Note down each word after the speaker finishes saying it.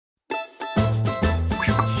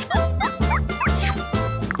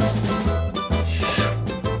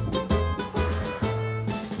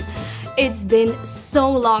It's been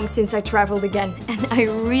so long since I traveled again, and I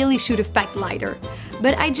really should have packed lighter.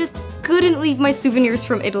 But I just couldn't leave my souvenirs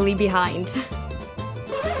from Italy behind.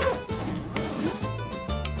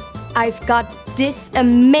 I've got this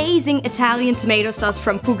amazing Italian tomato sauce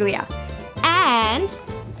from Puglia. And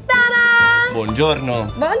ta-da!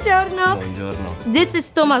 Buongiorno. Buongiorno. Buongiorno. This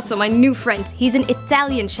is Tommaso, my new friend. He's an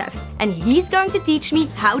Italian chef, and he's going to teach me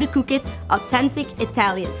how to cook it authentic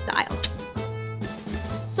Italian style.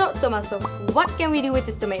 So, Tommaso, what can we do with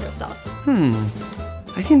this tomato sauce?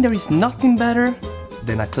 I think there is nothing better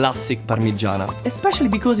than a classic Parmigiana, especially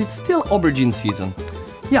because it's still aubergine season.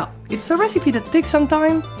 Yeah, it's a recipe that takes some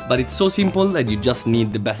time, but it's so simple that you just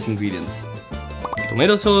need the best ingredients.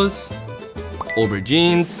 Tomato sauce,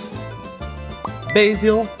 aubergines,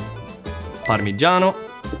 basil, Parmigiano,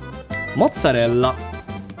 mozzarella,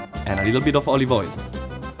 and a little bit of olive oil.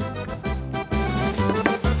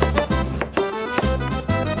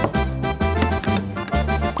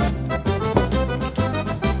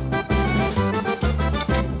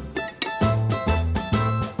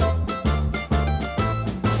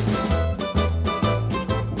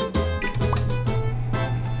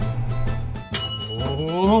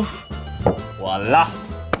 Voila!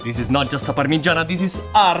 This is not just a Parmigiana, this is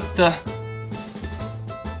art!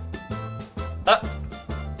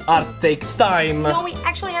 Art takes time! No, we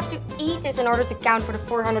actually have to eat this in order to count for the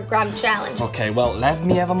 400-gram challenge. Okay, well, let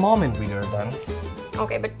me have a moment with her then.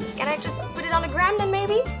 Okay, but can I just put it on the gram then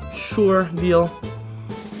maybe? Sure, deal.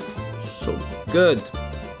 So good.